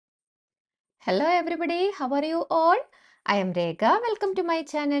Hello everybody, how are you all? I am Rekha. Welcome to my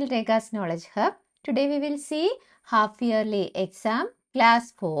channel Rekha's Knowledge Hub. Today we will see half yearly exam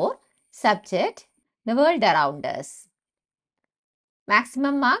class 4 subject the world around us.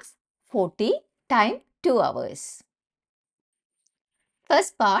 Maximum marks 40, time 2 hours.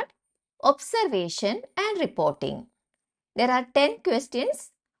 First part, observation and reporting. There are 10 questions,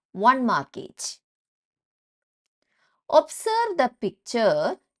 1 mark each. Observe the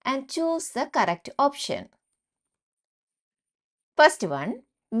picture and choose the correct option. First one,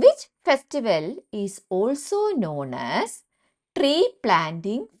 which festival is also known as Tree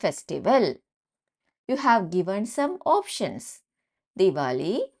Planting Festival? You have given some options.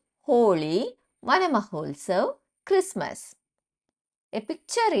 Diwali, Holi, Vanamaholsav, Christmas. A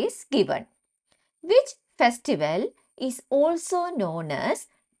picture is given. Which festival is also known as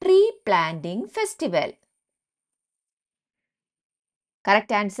Tree Planting Festival?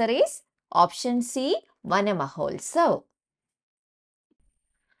 Correct answer is option C, Vanamaholsav.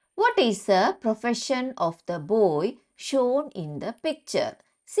 What is the profession of the boy shown in the picture?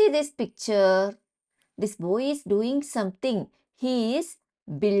 See this picture. This boy is doing something. He is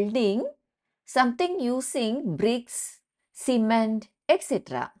building something using bricks, cement,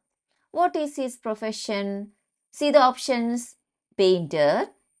 etc. What is his profession? See the options. Painter,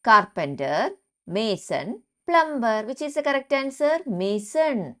 carpenter, mason, plumber. Which is the correct answer?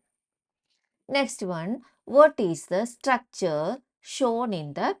 Mason. Next one, what is the structure shown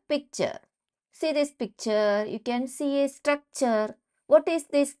in the picture? See this picture, you can see a structure. What is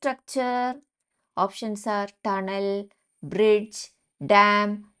this structure? Options are tunnel, bridge,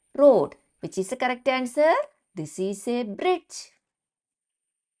 dam, road. Which is the correct answer? This is a bridge.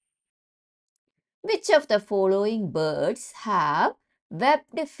 Which of the following birds have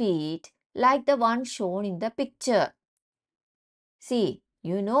webbed feet like the one shown in the picture? See,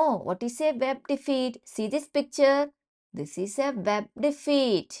 you know what is a webbed feet. See this picture. This is a webbed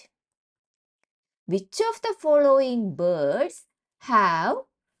feet. Which of the following birds have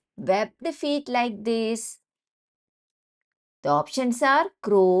webbed feet like this? The options are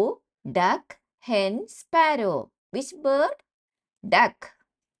crow, duck, hen, sparrow. Which bird? Duck.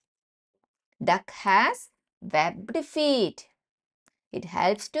 Duck has webbed feet. It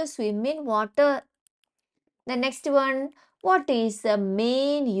helps to swim in water. The next one, what is the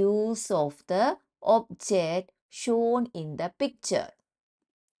main use of the object shown in the picture?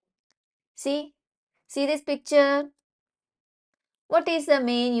 See this picture. What is the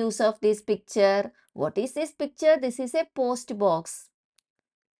main use of this picture? What is this picture? This is a post box.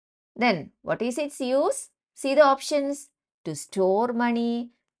 Then, what is its use? See the options. To store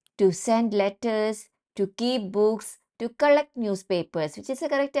money, to send letters, to keep books, to collect newspapers. Which is the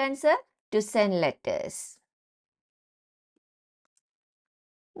correct answer? To send letters.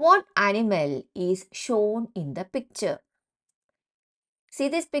 What animal is shown in the picture? See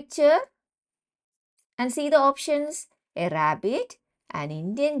this picture and see the options. A rabbit, an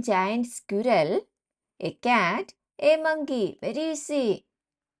Indian giant squirrel, a cat, a monkey. Very easy.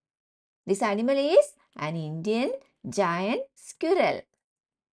 This animal is an Indian giant squirrel.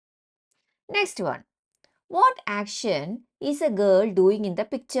 Next one. What action is a girl doing in the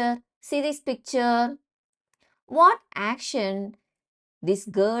picture? See this picture. What action this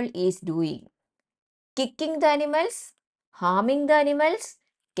girl is doing? Kicking the animals, harming the animals,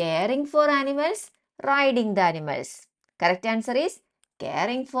 caring for animals, riding the animals. Correct answer is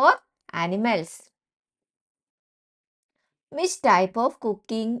caring for animals. Which type of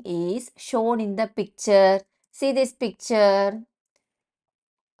cooking is shown in the picture? See this picture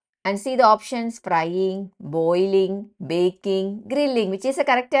and see the options frying, boiling, baking, grilling. Which is the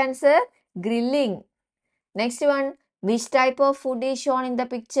correct answer? Grilling. Next one, which type of food is shown in the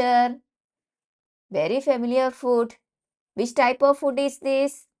picture? Very familiar food. Which type of food is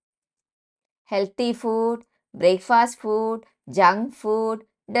this? Healthy food, breakfast food, junk food,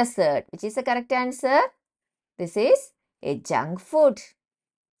 dessert. Which is the correct answer? This is a junk food.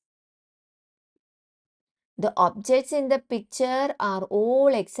 The objects in the picture are all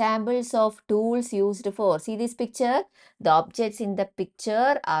examples of tools used for. See this picture? The objects in the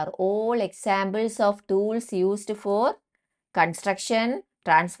picture are all examples of tools used for construction,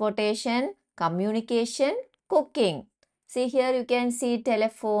 transportation, communication, cooking. See here you can see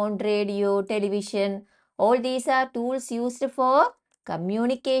telephone, radio, television. All these are tools used for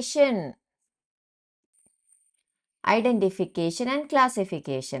communication. Identification and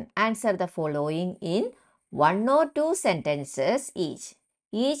classification. Answer the following in 1 or 2 sentences each.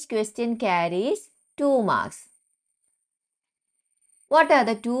 Each question carries 2 marks. What are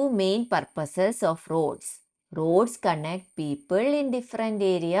the 2 main purposes of roads? Roads connect people in different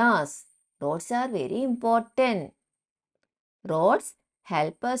areas. Roads are very important. Roads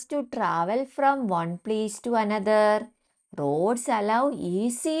help us to travel from one place to another. Roads allow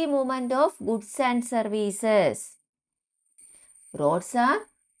easy movement of goods and services. Roads are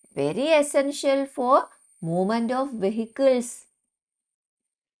very essential for movement of vehicles.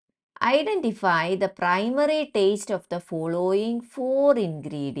 Identify the primary taste of the following 4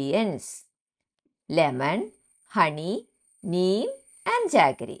 ingredients: lemon, honey, neem and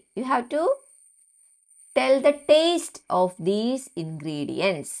jaggery. You have to tell the taste of these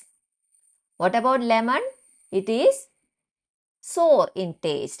ingredients. What about lemon? It is sour in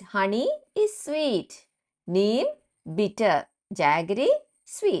taste. Honey is sweet. Neem bitter. Jaggery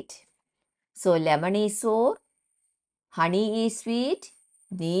sweet. So lemon is sour, honey is sweet,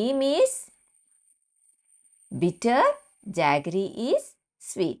 neem is bitter, jaggery is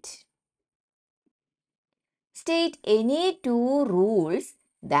sweet. State any 2 rules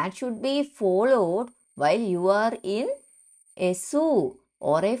that should be followed while you are in a zoo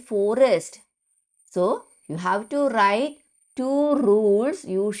or a forest. So, you have to write 2 rules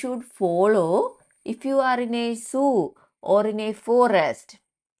you should follow if you are in a zoo or in a forest.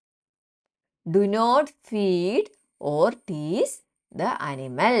 Do not feed or tease the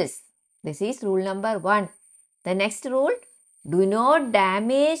animals. This is rule number 1. The next rule, do not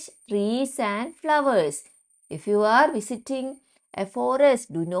damage trees and flowers. If you are visiting a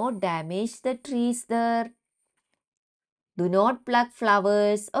forest, do not damage the trees there. Do not pluck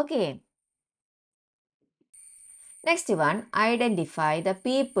flowers. Okay. Next one, identify the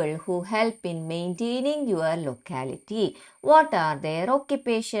people who help in maintaining your locality. What are their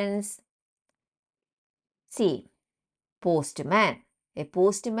occupations? See, postman. A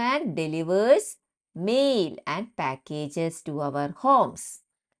postman delivers mail and packages to our homes.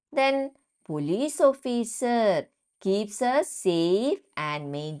 Then, police officer keeps us safe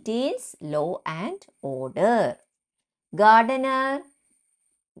and maintains law and order. Gardener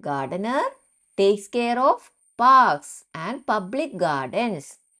takes care of parks and public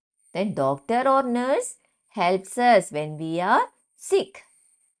gardens. Then doctor or nurse helps us when we are sick.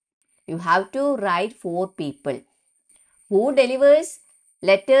 You have to write 4 people. Who delivers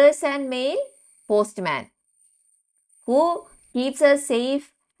letters and mail? Postman. Who keeps us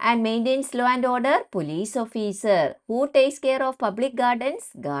safe and maintains law and order? Police officer. Who takes care of public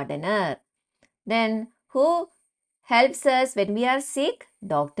gardens? Gardener. Then who helps us when we are sick?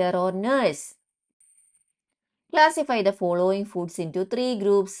 Doctor or nurse. Classify the following foods into 3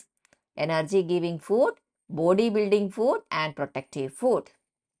 groups: energy giving food, body building food and protective food.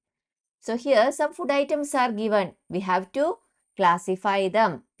 So here some food items are given. We have to classify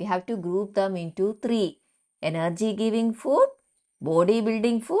them. We have to group them into 3: energy giving food, body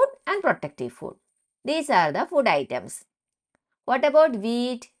building food and protective food. These are the food items. What about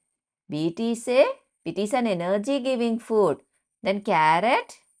wheat? Wheat is an energy giving food. Then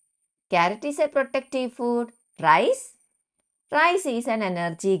carrot is a protective food. Rice is an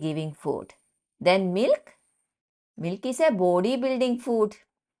energy giving food. Then milk is a body building food.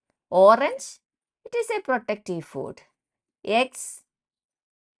 Orange, it is a protective food. Eggs,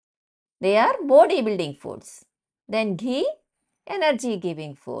 they are body building foods. Then ghee, energy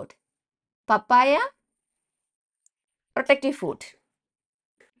giving food. Papaya, protective food.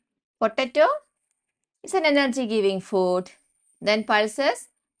 Potato is an energy giving food. Then pulses,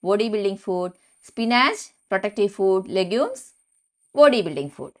 body building food. Spinach, protective food. Legumes, body building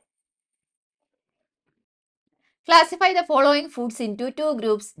food. Classify the following foods into 2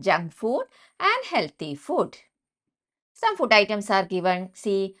 groups: junk food and healthy food. Some food items are given.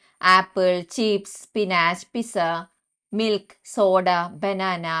 See, apple, chips, spinach, pizza, milk, soda,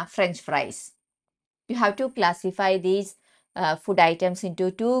 banana, french fries. You have to classify these food items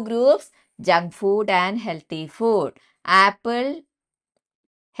into 2 groups: junk food and healthy food. Apple,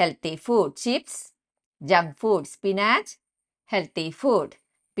 healthy food. Chips, junk food. Spinach, healthy food.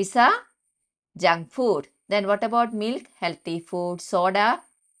 Pizza, junk food. Then what about milk? Healthy food. Soda,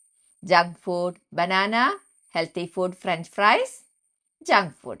 junk food. Banana, healthy food. French fries,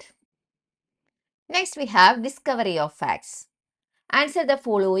 junk food. Next we have discovery of facts. Answer the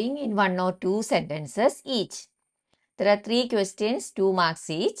following in 1 or 2 sentences each. There are 3 questions, 2 marks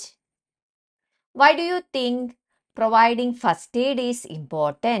each. Why do you think providing first aid is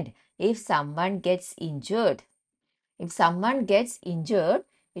important if someone gets injured? If someone gets injured,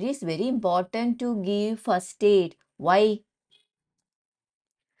 it is very important to give first aid. Why?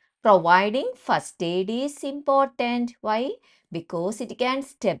 Providing first aid is important. Why? Because it can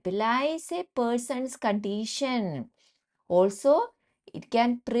stabilize a person's condition. Also, it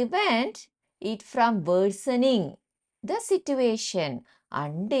can prevent it from worsening the situation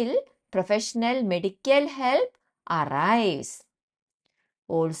until professional medical help arrives.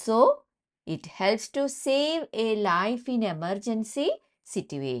 Also, it helps to save a life in emergency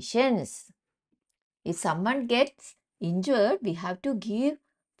situations. If someone gets injured, we have to give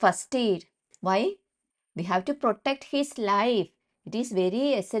first aid. Why? We have to protect his life. It is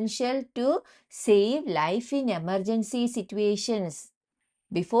very essential to save life in emergency situations.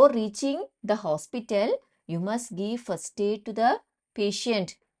 Before reaching the hospital, you must give first aid to the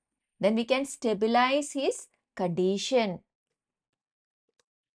patient. Then we can stabilize his condition.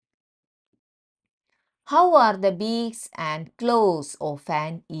 How are the beaks and claws of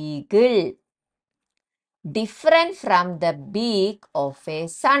an eagle different from the beak of a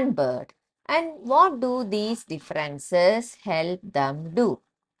sunbird? And what do these differences help them do?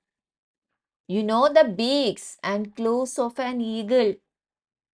 You know the beaks and claws of an eagle.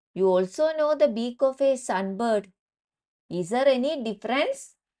 You also know the beak of a sunbird. Is there any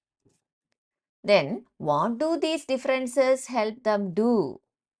difference? Then, what do these differences help them do?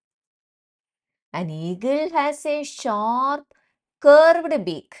 An eagle has a sharp, curved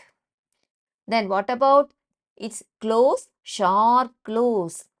beak. Then, what about its claws? Sharp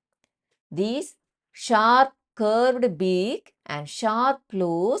claws. These sharp, curved beak and sharp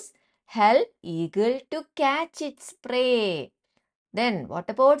claws help eagle to catch its prey. Then, what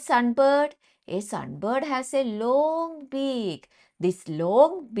about sunbird? A sunbird has a long beak. This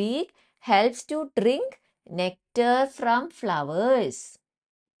long beak helps to drink nectar from flowers.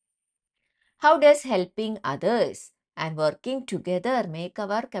 How does helping others and working together make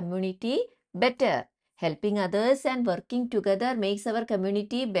our community better? Helping others and working together makes our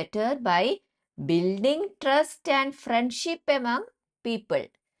community better by building trust and friendship among people.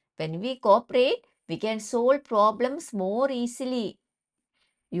 When we cooperate, we can solve problems more easily.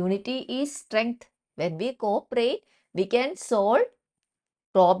 Unity is strength. When we cooperate, we can solve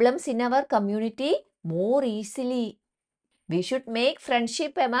problems in our community more easily. We should make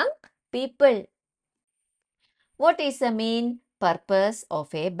friendship among people. What is the main purpose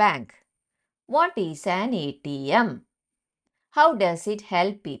of a bank? What is an ATM? How does it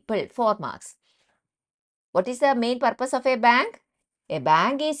help people? 4 marks. What is the main purpose of a bank? A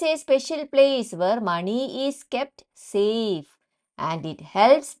bank is a special place where money is kept safe and it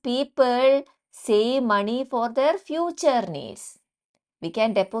helps people save money for their future needs. We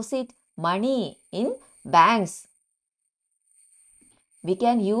can deposit money in banks. We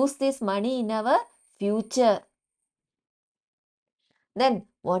can use this money in our future. Then,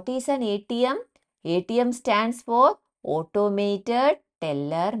 what is an ATM? ATM stands for Automated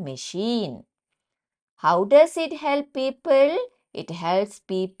Teller Machine. How does it help people? It helps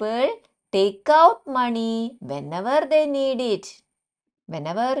people take out money whenever they need it.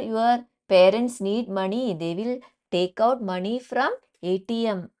 Whenever your parents need money, they will take out money from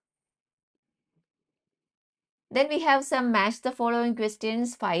ATM. Then we have some match the following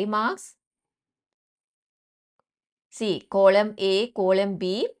questions, 5 marks. See, column A, column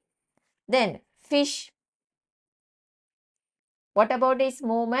B. Then fish. What about its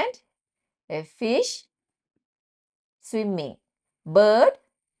movement? A fish swimming. Bird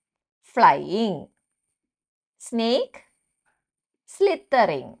flying. Snake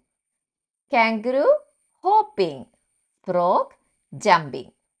slithering. Kangaroo hopping. Frog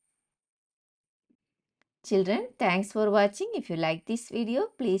jumping. Children, thanks for watching. If you like this video,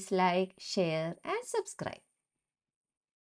 please like, share and subscribe.